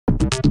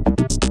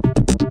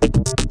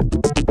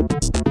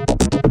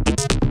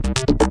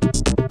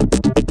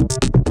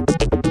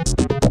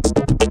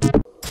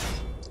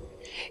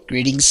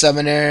Greetings,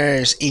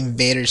 summoners!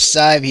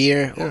 InvaderXive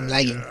here. Oh, I'm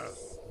lagging.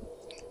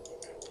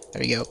 There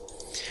we go.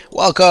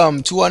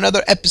 Welcome to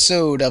another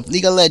episode of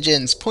League of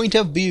Legends Point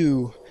of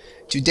View.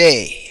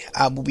 Today,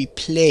 I will be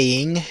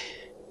playing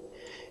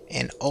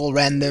an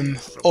all-random,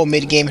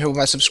 all-mid-game here with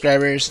my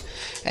subscribers.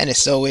 And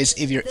as always,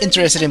 if you're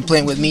interested in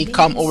playing with me,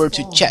 come over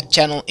to chat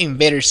channel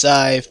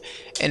InvaderXive.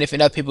 And if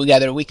enough people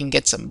gather, we can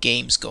get some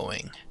games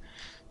going.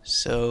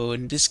 So,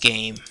 in this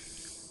game,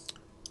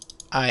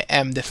 I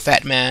am the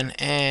fat man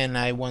and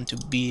I want to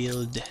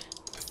build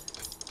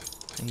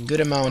a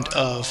good amount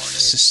of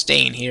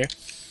sustain here.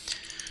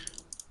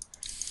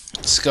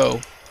 Let's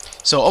go.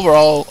 So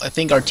overall, I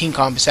think our team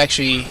comp is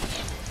actually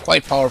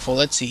quite powerful.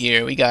 Let's see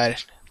here. We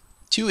got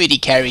 280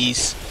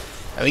 carries.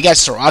 We got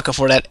Soraka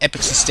for that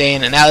epic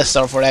sustain and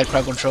Alistar for that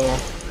crowd control.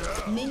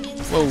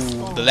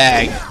 Whoa, the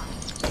lag.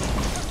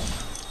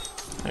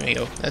 There we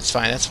go. That's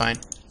fine. That's fine.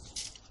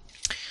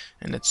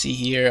 And let's see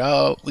here.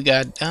 Oh, we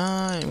got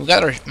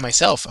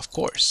myself, of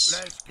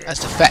course. That's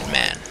the fat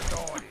man.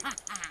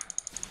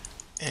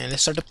 And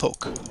let's start to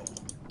poke.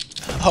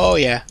 Oh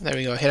yeah, there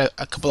we go. Hit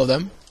a couple of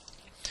them.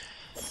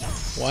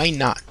 Why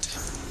not?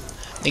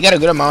 They got a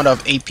good amount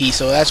of AP,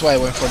 so that's why I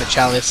went for the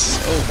chalice.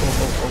 Oh.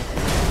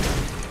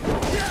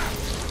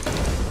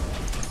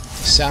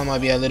 Sound might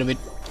be a little bit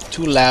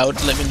too loud.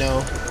 Let me know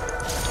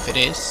if it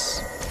is.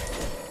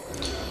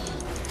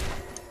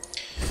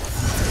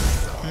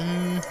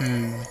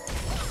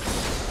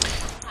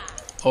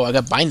 Oh, I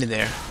got binded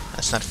there.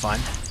 That's not fun.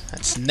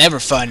 That's never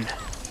fun.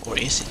 Or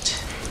is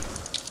it?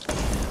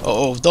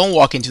 Oh, don't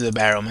walk into the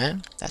barrel,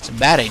 man. That's a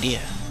bad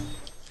idea.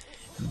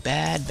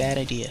 Bad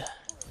idea.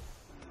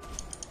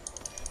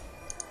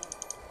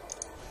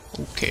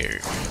 Okay.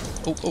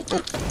 Oh.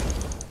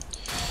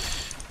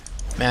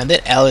 Man,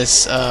 that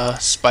Alice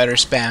spider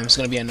spam is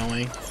gonna be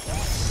annoying.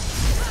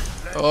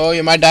 Oh,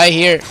 you might die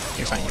here.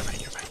 You're fine.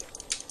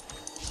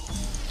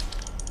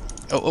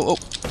 Oh.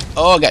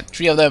 Oh, I got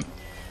 3 of them.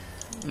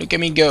 Look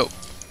at me go.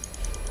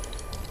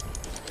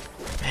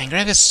 Man,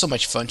 Gragas is so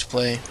much fun to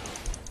play.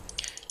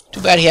 Too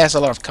bad he has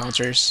a lot of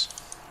counters.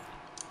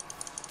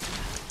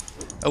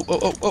 Oh.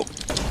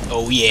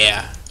 Oh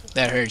yeah.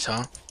 That hurts,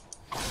 huh?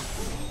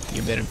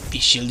 You better be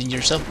shielding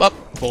yourself up,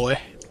 boy.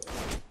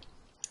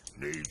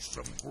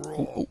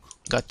 Oh.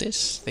 Got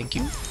this. Thank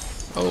you.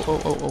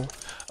 Oh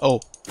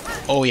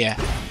yeah.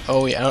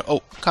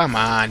 Oh, come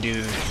on,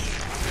 dude.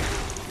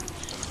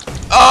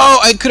 Oh,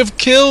 I could have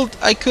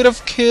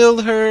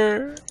killed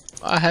her.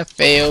 I have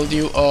failed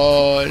you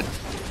all.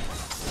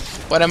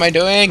 What am I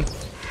doing?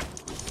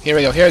 Here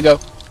we go.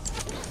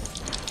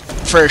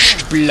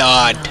 First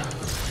blood.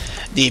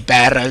 The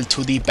barrel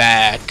to the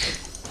back.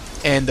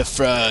 And the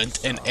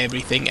front. And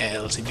everything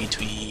else in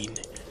between.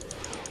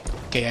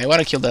 Okay, I want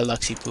to kill that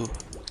Luxy Poo.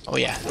 Oh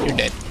yeah, you're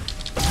dead.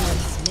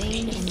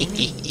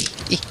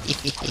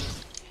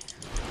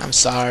 I'm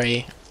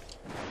sorry.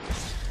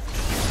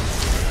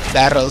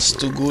 Barrel's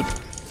too good.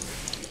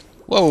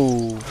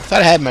 Whoa,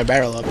 thought I had my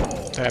barrel up,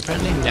 but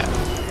apparently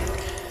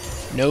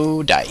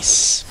no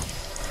dice.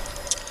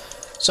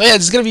 So yeah,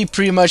 it's gonna be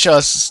pretty much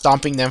us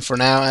stomping them for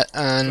now,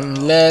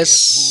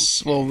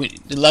 unless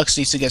the Lux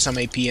needs to get some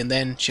AP, and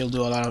then she'll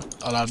do a lot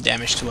of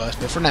damage to us.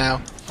 But for now,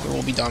 we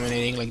won't be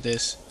dominating like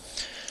this.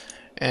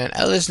 And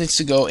Alice needs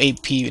to go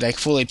AP, like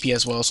full AP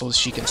as well, so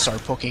she can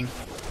start poking.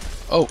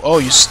 Oh,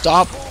 you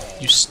stopped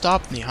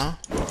me, huh?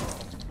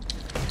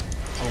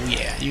 Oh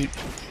yeah, you.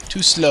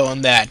 Too slow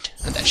on that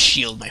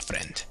shield, my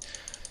friend.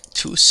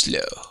 Too slow.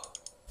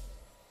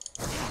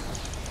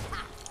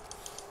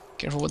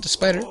 Careful with the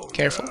spider.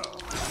 Careful.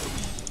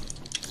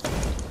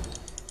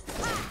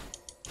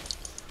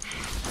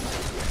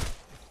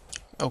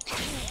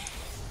 Okay.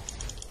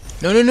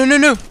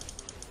 No.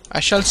 I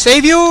shall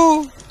save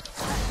you.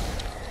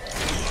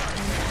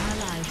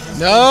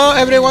 No,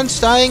 everyone's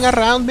dying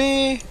around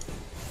me.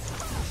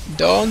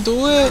 Don't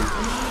do it.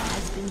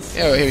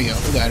 Oh, here we go.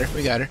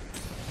 We got her.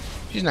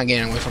 She's not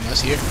getting away from us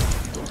here.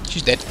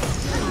 She's dead.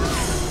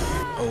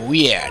 Oh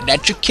yeah,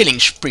 that's your killing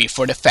spree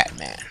for the fat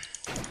man.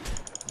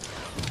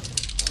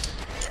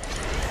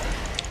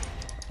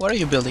 What are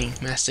you building,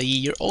 Master Yi?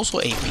 You're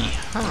also AP.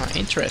 Huh,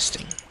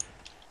 interesting.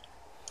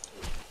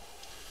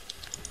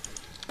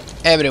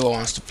 Everyone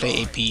wants to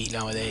play AP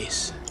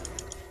nowadays.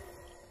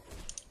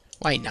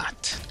 Why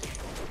not?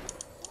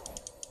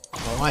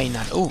 Why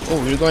not? Oh,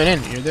 you're going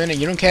in. You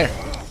don't care.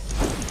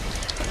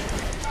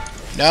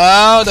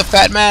 No, the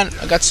fat man.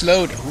 I got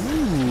slowed.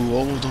 Ooh,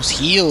 oh, those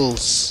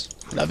heals.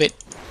 Love it.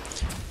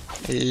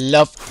 I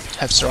love to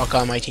have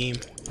Soraka on my team.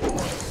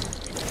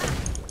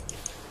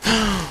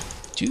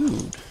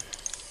 Dude,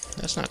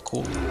 that's not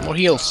cool. More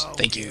heals.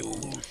 Thank you.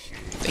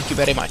 Thank you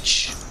very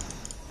much.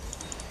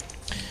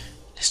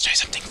 Let's try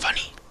something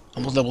funny.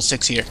 Almost level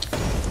 6 here.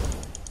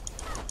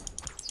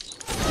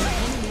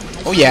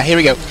 Oh yeah, here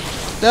we go.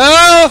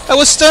 No, I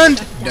was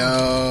stunned.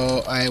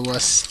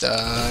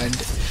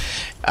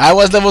 I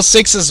was level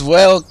 6 as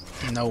well.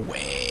 No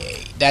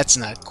way. That's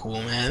not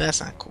cool, man. That's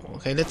not cool.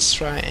 Okay, let's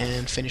try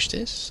and finish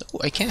this. Oh,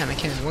 I can.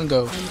 One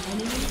go.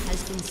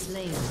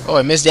 Oh,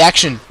 I missed the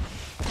action.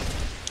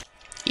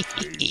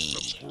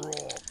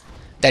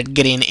 That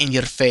grin in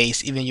your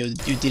face, even you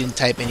didn't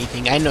type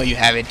anything. I know you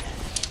have it.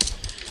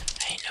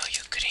 I know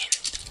you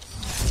grinned.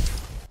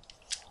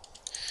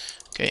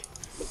 Okay.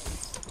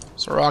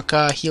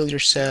 Soraka, heal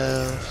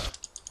yourself.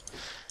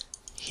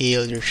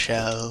 Heal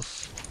yourself.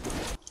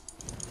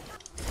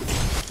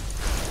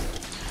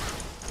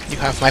 You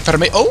have my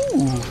permit. Oh!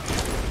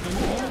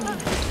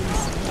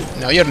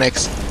 Now you're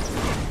next.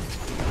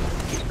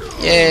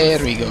 There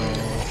we go.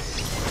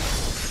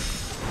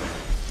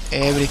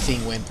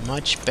 Everything went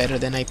much better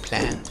than I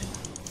planned.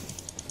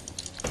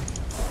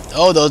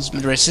 Oh, those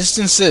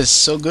resistances,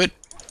 so good.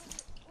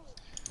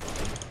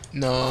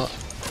 No,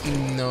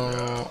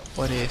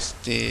 what is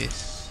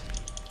this?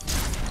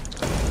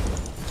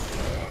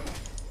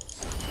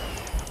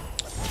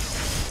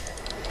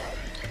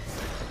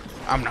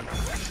 Nom.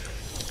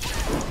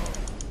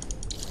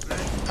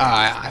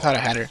 Ah, I thought I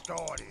had her.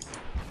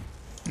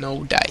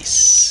 No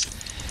dice.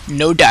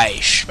 No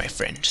dice, my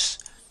friends.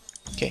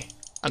 Okay,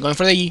 I'm going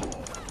for the E.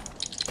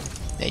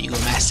 There you go,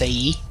 Master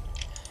E.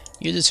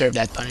 You deserve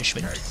that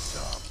punishment.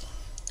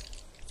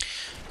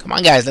 Come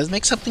on, guys, let's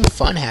make something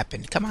fun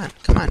happen. Come on.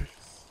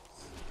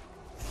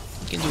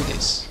 You can do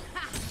this.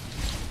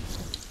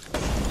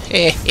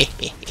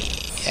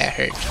 That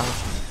hurt, huh?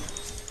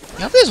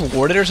 You have this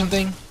warded or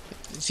something?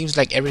 It seems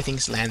like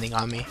everything's landing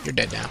on me. You're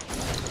dead now.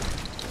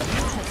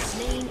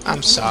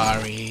 I'm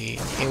sorry.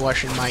 It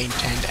wasn't my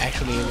intent.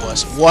 Actually, it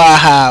was.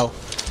 Wow!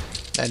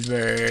 That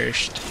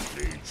burst.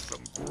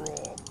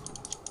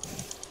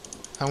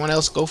 Someone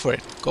else, go for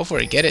it. Go for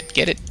it. Get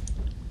it.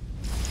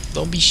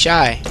 Don't be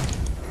shy.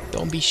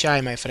 Don't be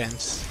shy, my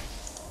friends.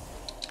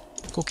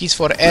 Cookies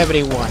for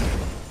everyone.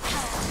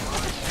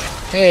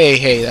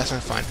 Hey, that's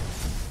not fun.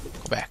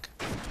 Go back.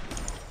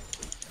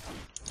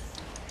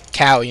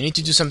 Cow, you need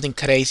to do something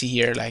crazy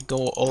here. Like,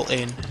 go all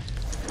in.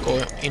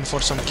 Go in for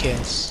some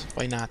kills.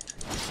 Why not?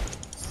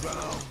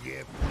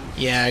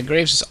 Yeah,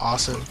 Graves is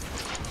awesome.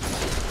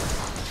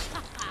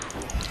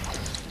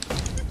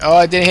 Oh,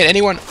 I didn't hit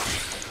anyone.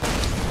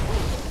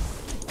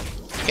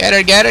 Get her.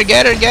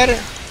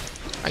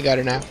 I got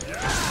her now.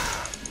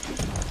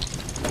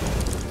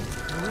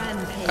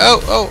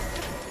 Oh.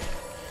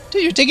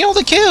 Dude, you're taking all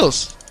the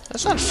kills.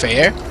 That's not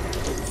fair.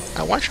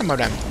 I want some of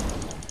them.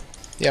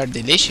 They are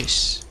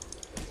delicious.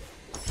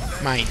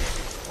 Mine.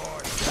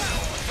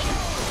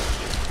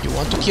 You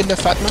want to kill the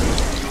fat man?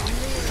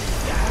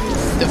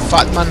 The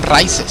fat man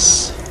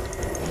rises.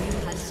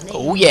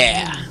 Oh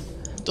yeah.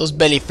 Those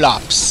belly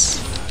flops.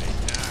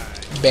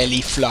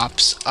 Belly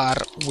flops are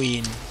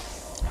win.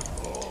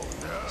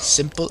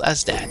 Simple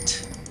as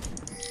that.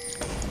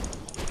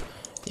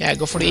 Yeah,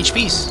 go for the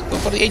HPs. Go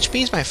for the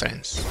HPs, my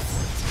friends.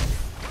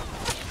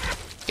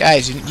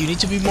 Guys, you need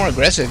to be more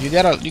aggressive. You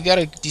got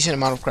a decent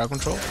amount of crowd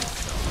control.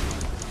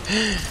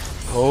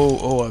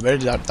 Oh, I better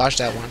dodge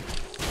that one.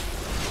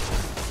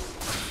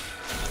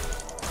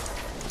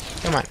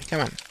 Come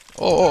on.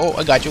 Oh,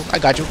 I got you.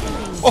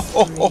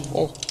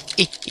 Oh.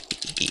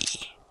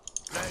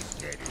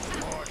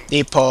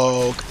 The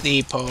poke.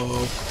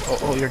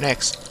 Oh, you're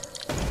next.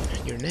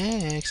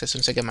 As soon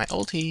as I get my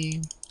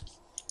ulti.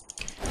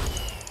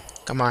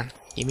 Come on,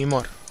 give me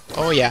more.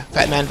 Oh yeah,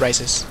 Fat Man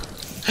rises.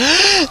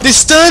 The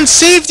stun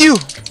saved you!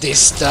 The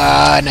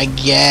stun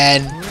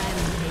again.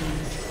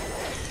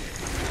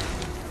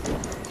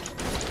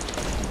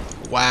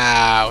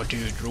 Wow,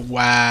 dude,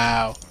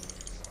 wow.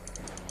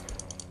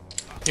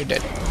 You're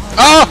dead.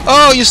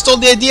 Oh, you stole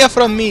the idea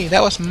from me.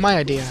 That was my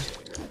idea.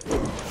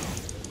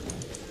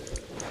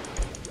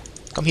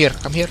 Come here.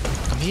 There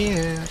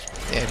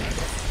you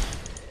go.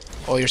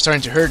 Oh, you're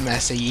starting to hurt,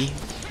 Master Yi.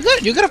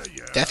 You got a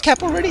death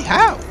cap already?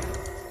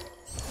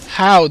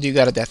 How do you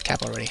got a death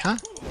cap already, huh?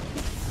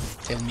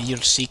 Tell me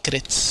your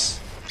secrets.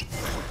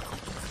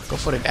 Go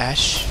for it,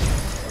 Ash.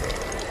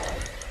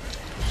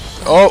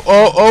 Oh.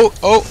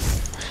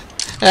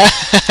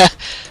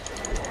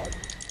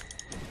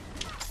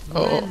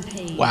 Oh,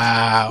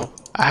 wow.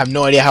 I have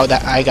no idea how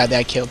I got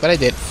that kill, but I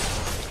did.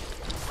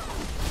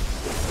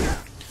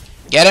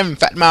 Get him,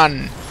 Fat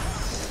Man.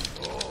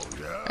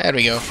 There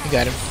we go. We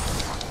got him.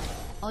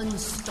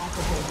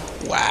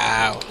 Unstoppable.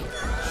 Wow.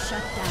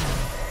 Shut down.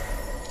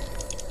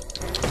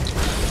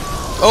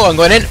 Oh, I'm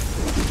going in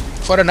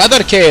for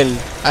another kill.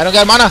 I don't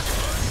got mana.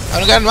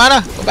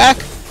 Go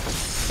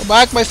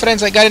back, my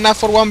friends. I got enough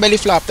for one belly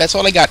flop. That's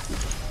all I got.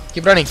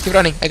 Keep running.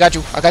 I got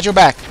you. I got your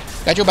back.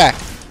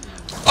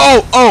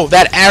 Oh,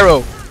 that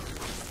arrow.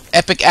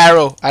 Epic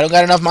arrow. I don't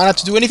got enough mana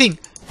to do anything.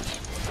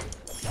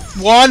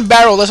 One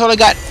barrel. That's all I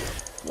got.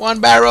 One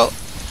barrel.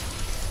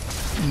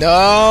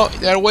 No,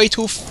 they're way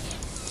too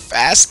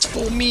fast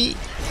for me.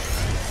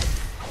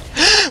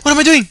 What am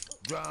I doing?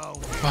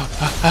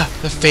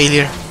 The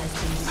failure.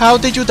 How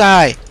did you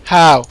die?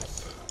 How?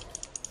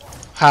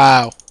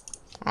 Oh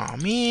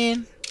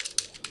man.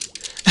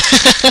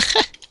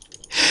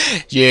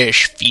 Yes,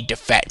 feed the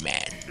fat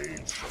man.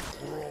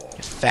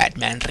 The fat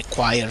man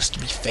requires to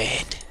be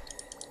fed.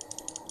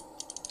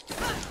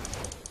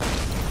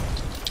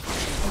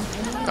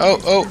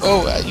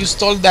 Oh, you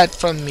stole that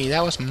from me.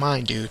 That was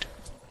mine, dude.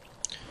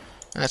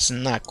 That's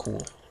not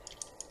cool.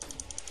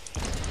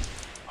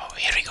 Oh,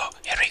 here we go.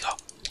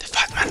 The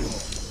fat man.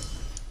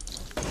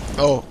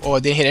 Oh, I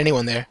didn't hit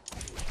anyone there.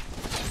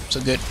 So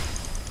good.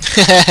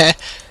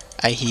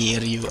 I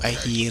hear you. I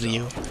hear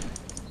you,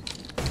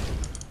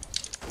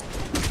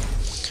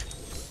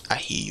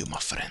 my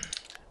friend.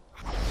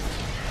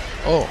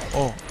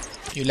 Oh.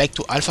 You like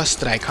to alpha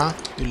strike, huh?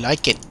 You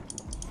like it.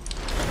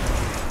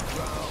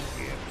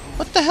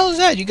 What the hell is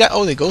that? You got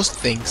the ghost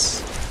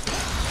things.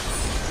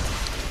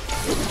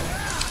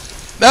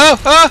 No!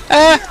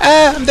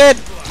 I'm dead!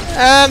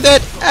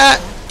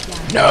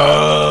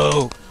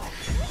 No!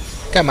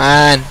 Come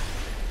on!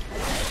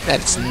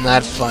 That's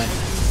not fun.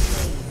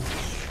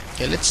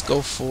 Okay, let's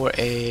go for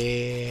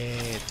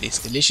this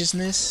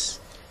deliciousness.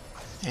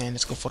 And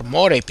let's go for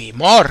more AP.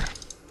 More!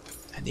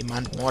 I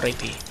demand more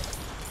AP.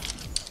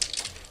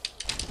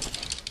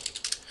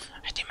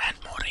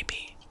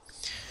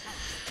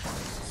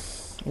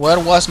 Where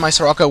was my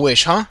Soraka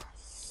wish, huh?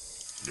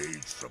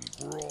 Need some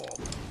grog.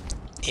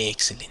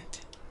 Excellent.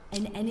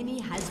 An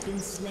enemy has been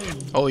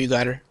slain. Oh, you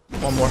got her.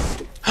 One more.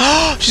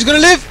 She's gonna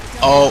live!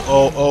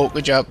 Oh,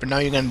 good job. But now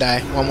you're gonna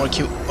die. One more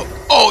Q.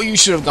 Oh, you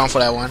should have gone for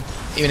that one.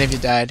 Even if you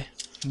died.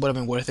 Would have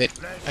been worth it.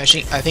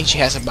 Actually, I think she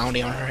has a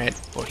bounty on her head.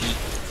 Or he.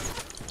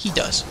 He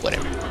does.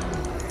 Whatever.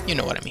 You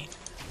know what I mean.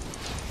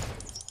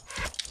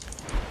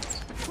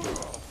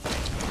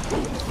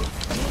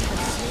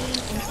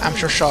 I'm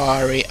so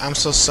sorry. I'm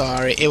so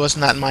sorry. It was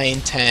not my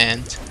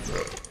intent.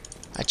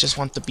 I just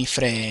want to be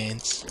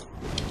friends.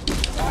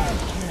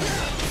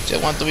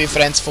 Just want to be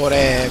friends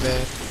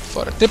forever.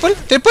 For a triple?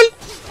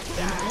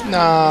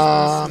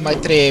 No, my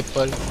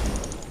triple.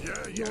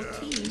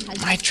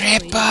 My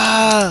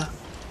triple.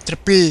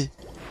 Triple.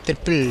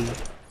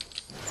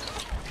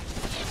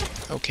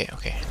 Okay.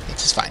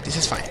 This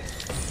is fine.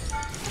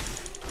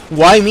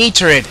 Why me,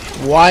 turret?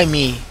 Why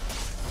me?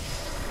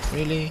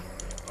 Really?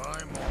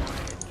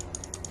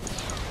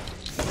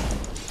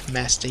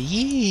 Master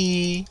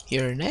Yi,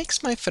 you're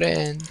next, my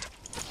friend.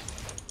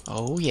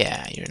 Oh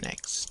yeah, you're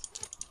next.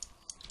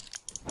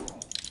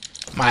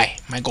 My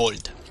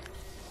gold.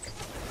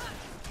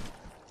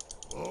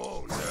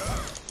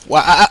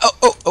 Wow!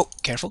 Oh!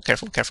 Careful!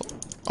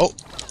 Oh,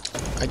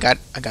 I got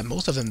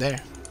most of them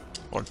there,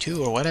 or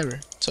two, or whatever.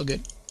 So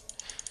good.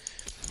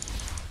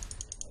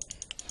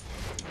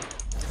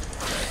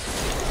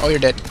 Oh, you're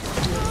dead.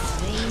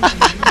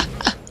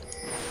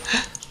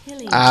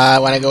 I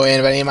wanna go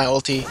in, but I need my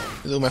ulti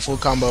to do my full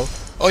combo.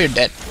 Oh, you're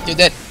dead.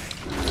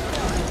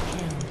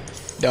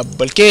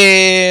 Double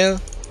kill.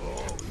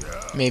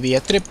 Maybe a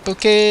triple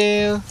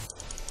kill.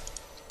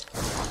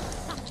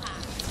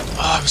 Oh,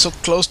 I'm so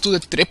close to the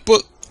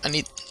triple. I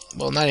need...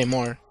 Well, not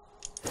anymore.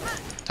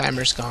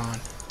 Timer's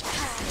gone.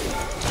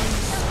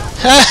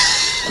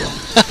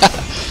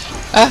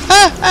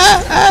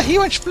 He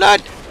wants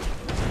blood.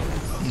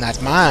 Not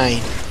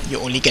mine. You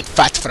only get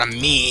fat from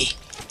me.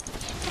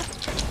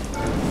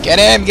 Get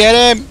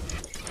him!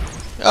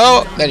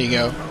 Oh, there you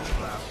go.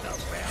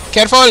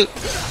 Careful!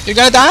 You're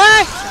gonna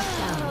die!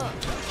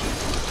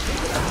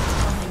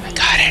 I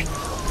got it.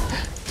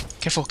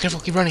 Careful,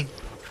 keep running.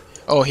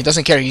 Oh, he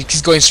doesn't care.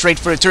 He's going straight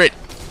for the turret.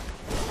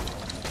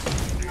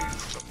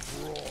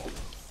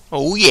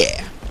 Oh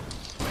yeah.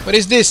 What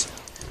is this?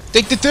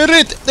 Take the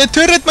turret! The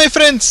turret, my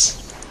friends!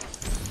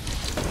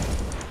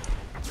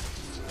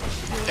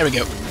 There we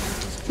go.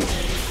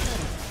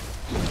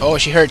 Oh,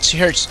 she hurts.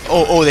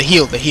 Oh, the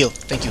heal.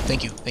 Thank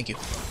you.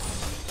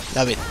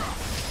 Love it.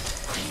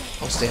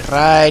 I'll stay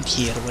right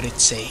here where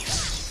it's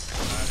safe.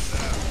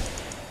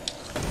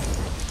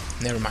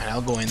 Never mind,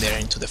 I'll go in there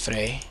into the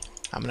fray.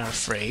 I'm not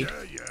afraid.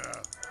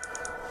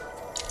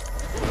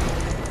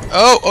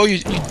 Oh, you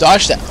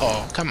dodged that.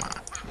 Oh, come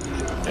on.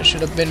 That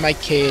should have been my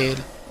kill.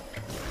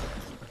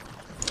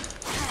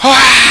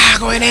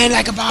 Going in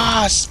like a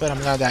boss. But I'm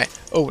gonna die.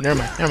 Oh, never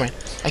mind.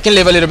 I can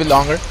live a little bit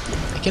longer.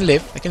 I can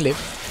live.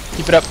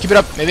 Keep it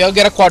up. Maybe I'll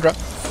get a quadra.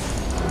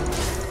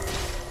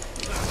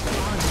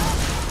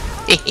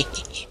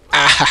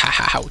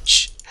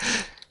 Ouch.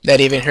 That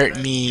even hurt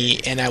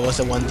me, and I was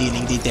the one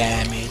dealing the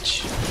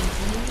damage.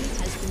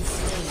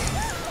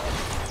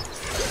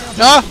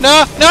 No!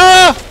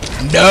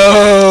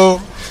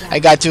 I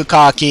got too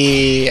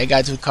cocky. It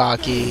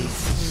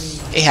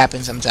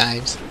happens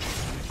sometimes.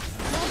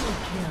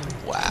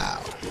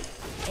 Wow.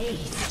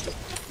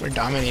 We're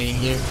dominating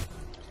here.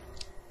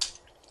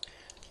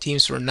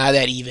 Teams were not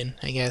that even,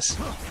 I guess.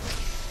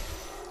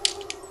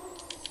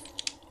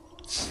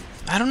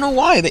 I don't know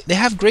why. They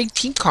have great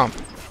team comp.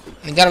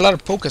 They got a lot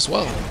of poke as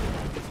well.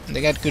 And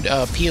they got good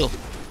peel.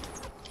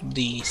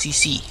 The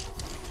CC.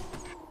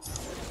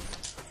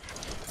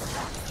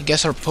 I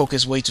guess our poke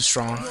is way too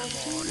strong.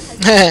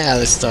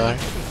 Alistar.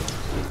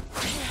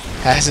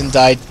 Hasn't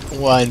died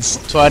once.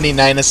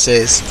 29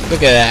 assists.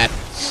 Look at that.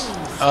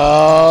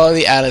 Oh,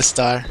 the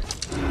Alistar.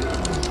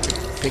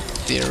 Pick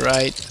the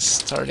right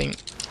starting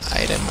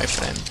item, my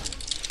friend.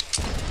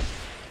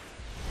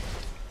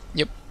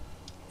 Yep.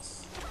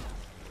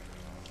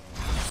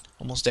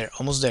 Almost there.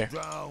 Almost there.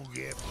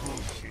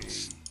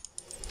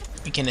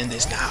 We can end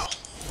this now.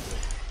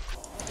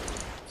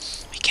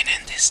 We can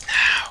end this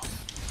now.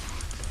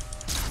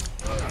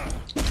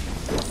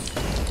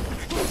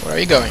 Where are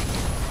you going?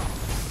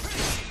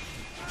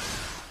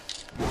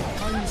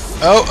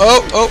 Oh,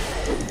 oh, oh!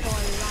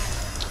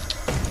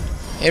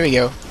 Here we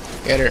go.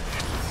 Get her.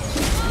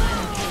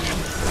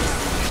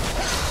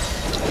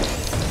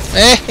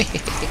 Hey!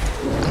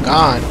 I'm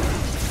gone.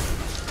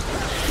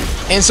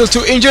 Insult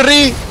to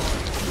injury!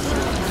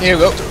 Here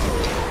we go.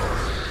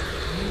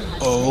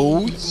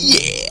 Oh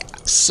yeah!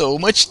 So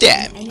much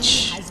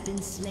damage.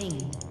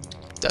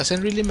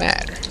 Doesn't really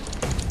matter.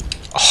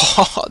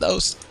 Oh,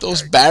 those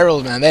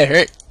barrels, man, they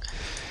hurt.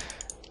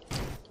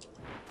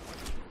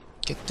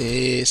 Get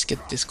this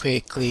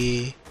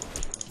quickly.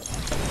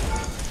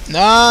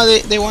 No,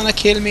 they wanna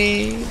kill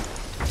me.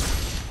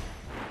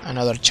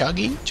 Another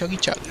chuggy.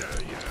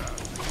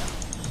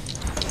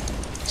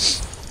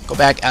 Go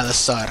back,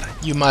 Alistar.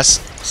 You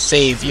must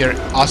save your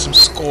awesome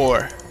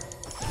score.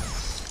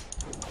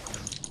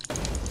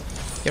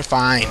 You're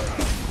fine.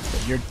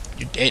 You're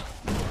dead.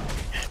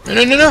 No,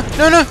 you're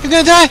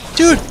gonna die!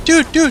 Dude!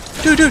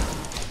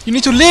 You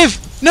need to live!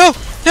 No!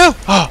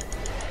 Oh!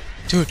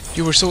 Dude,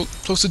 you were so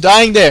close to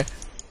dying there!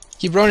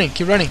 Keep running!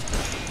 Keep going!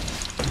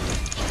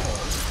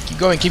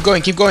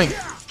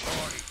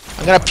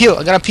 I gotta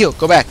peel!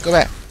 Go back!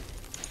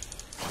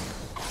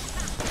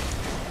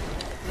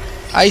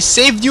 I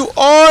saved you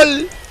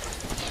all!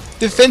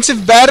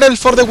 Defensive barrel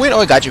for the win!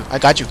 Oh, I got you!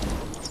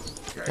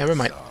 Never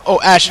mind.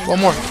 Oh, Ashe, one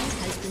more!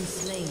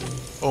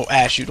 Oh,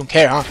 Ashe, you don't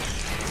care, huh?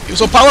 You're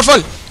so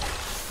powerful!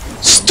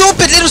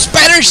 Stupid little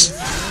spiders!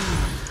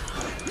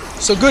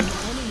 So good!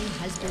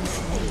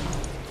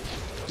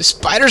 The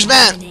spiders,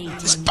 man!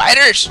 The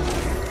spiders!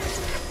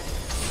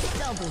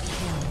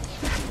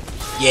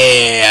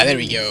 Yeah, there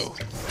we go.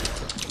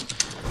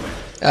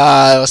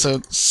 That was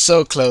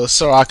so close.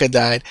 Soraka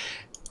died.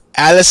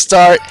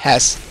 Alistar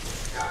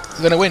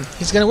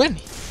he's gonna win.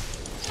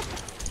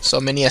 So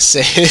many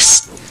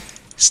assists.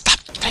 Stop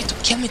trying to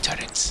kill me,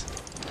 turrets.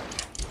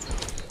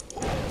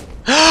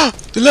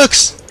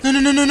 Deluxe!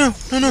 No.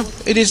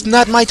 It is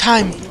not my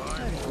time.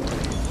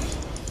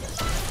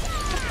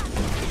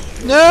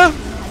 No!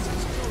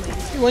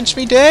 He wants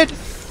me dead.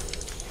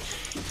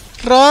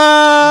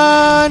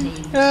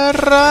 Run!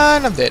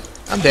 Run! I'm dead.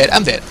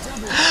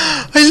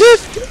 I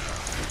lived!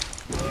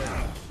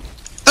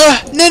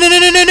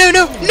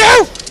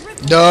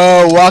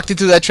 No! Walked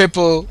into that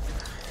triple.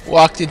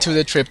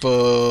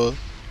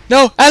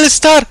 No!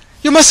 Alistar!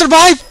 You must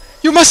survive!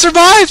 No!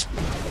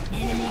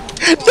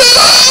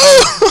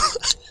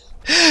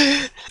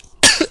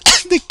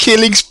 The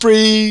killing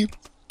spree.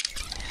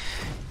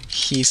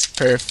 His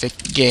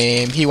perfect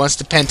game. He wants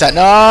the penta.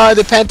 No,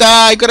 the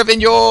penta. It could have been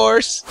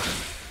yours.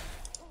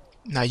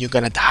 Now you're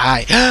gonna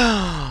die.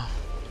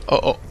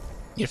 Oh.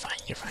 You're fine.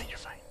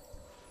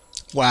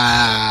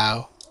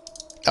 Wow.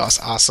 That was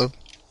awesome.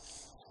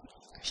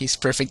 His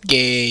perfect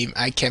game.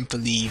 I can't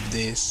believe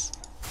this.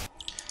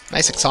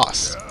 Nice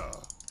exhaust.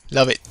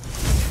 Love it.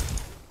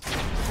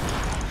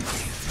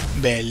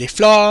 Belly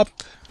flop.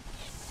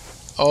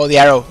 Oh, the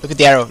arrow. Look at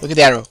the arrow.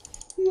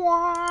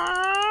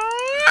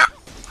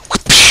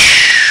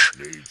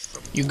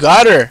 You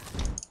got her.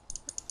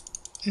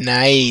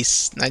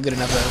 Nice. Not good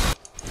enough though.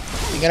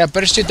 I'm gonna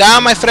burst you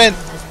down, my friend.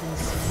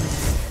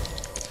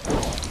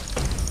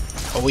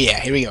 Oh yeah,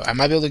 here we go. I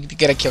might be able to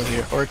get a kill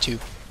here, or two.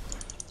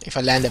 If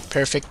I land a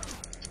perfect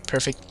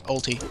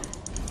ulti.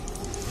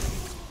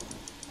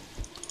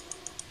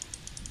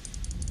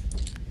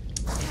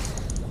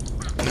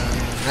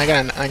 I'm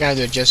not gonna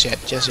do it just yet.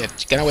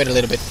 Gonna wait a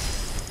little bit.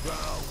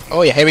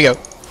 Oh yeah, here we go.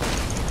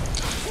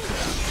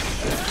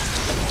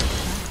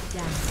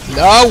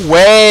 No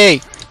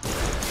way!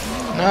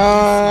 No,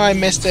 I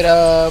messed it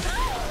up.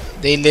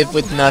 They live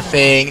with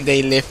nothing.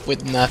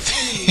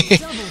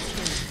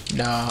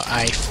 No,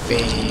 I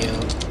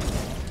failed.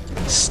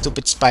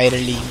 Stupid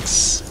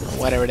spiderlings, or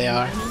whatever they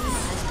are.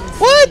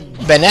 What?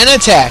 Banana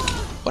attack!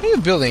 What are you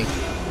building?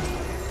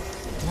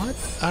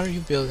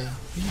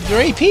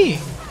 Your AP!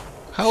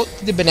 How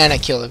did the banana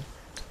kill him?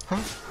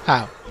 Huh?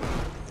 How?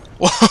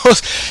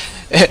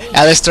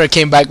 Alistar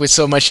came back with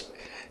so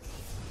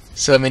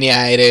many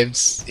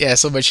items. Yeah,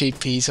 so much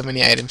AP, so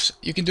many items.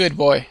 You can do it,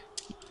 boy.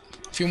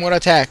 A few more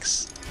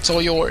attacks. It's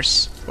all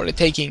yours. For the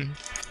taking.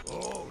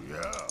 Oh,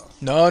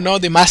 yeah. No,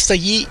 the Master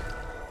Yi.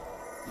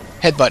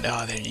 Headbutt.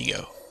 Oh, there you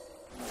go.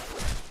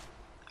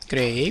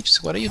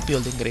 Grapes. What are you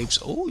building, Grapes?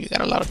 Oh, you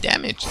got a lot of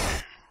damage.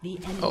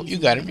 Oh, you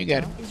got him.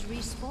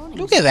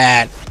 Look at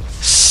that.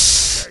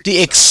 The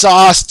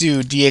exhaust,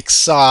 dude. The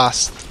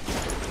exhaust.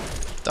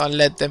 Don't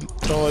let them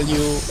troll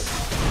you.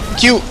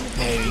 Q.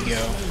 There you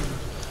go.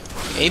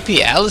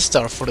 AP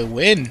Alistar for the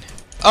win.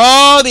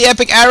 Oh, the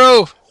epic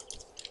arrow.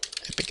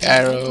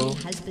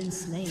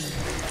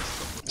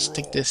 Let's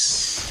take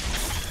this.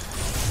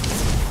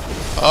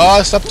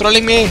 Oh, stop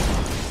trolling me.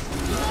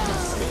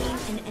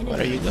 Where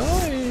are you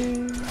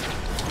going?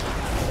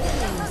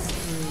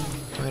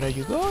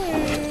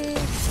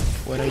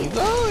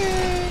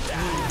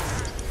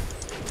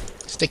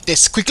 Take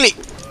this quickly.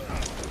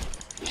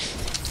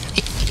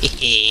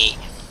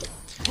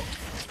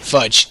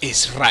 Fudge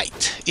is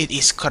right. It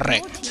is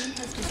correct.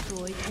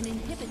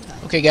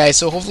 Okay, guys.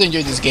 So hopefully you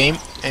enjoyed this game,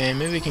 and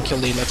maybe we can kill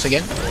the Lux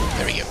again.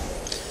 There we go.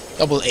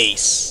 Double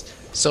ace.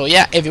 So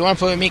yeah, if you want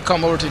to play with me,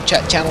 come over to the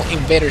chat channel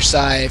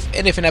InvaderXive,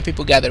 and if enough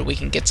people gather, we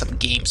can get some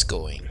games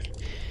going.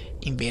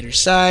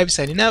 InvaderXive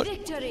signing out.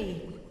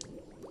 Victory.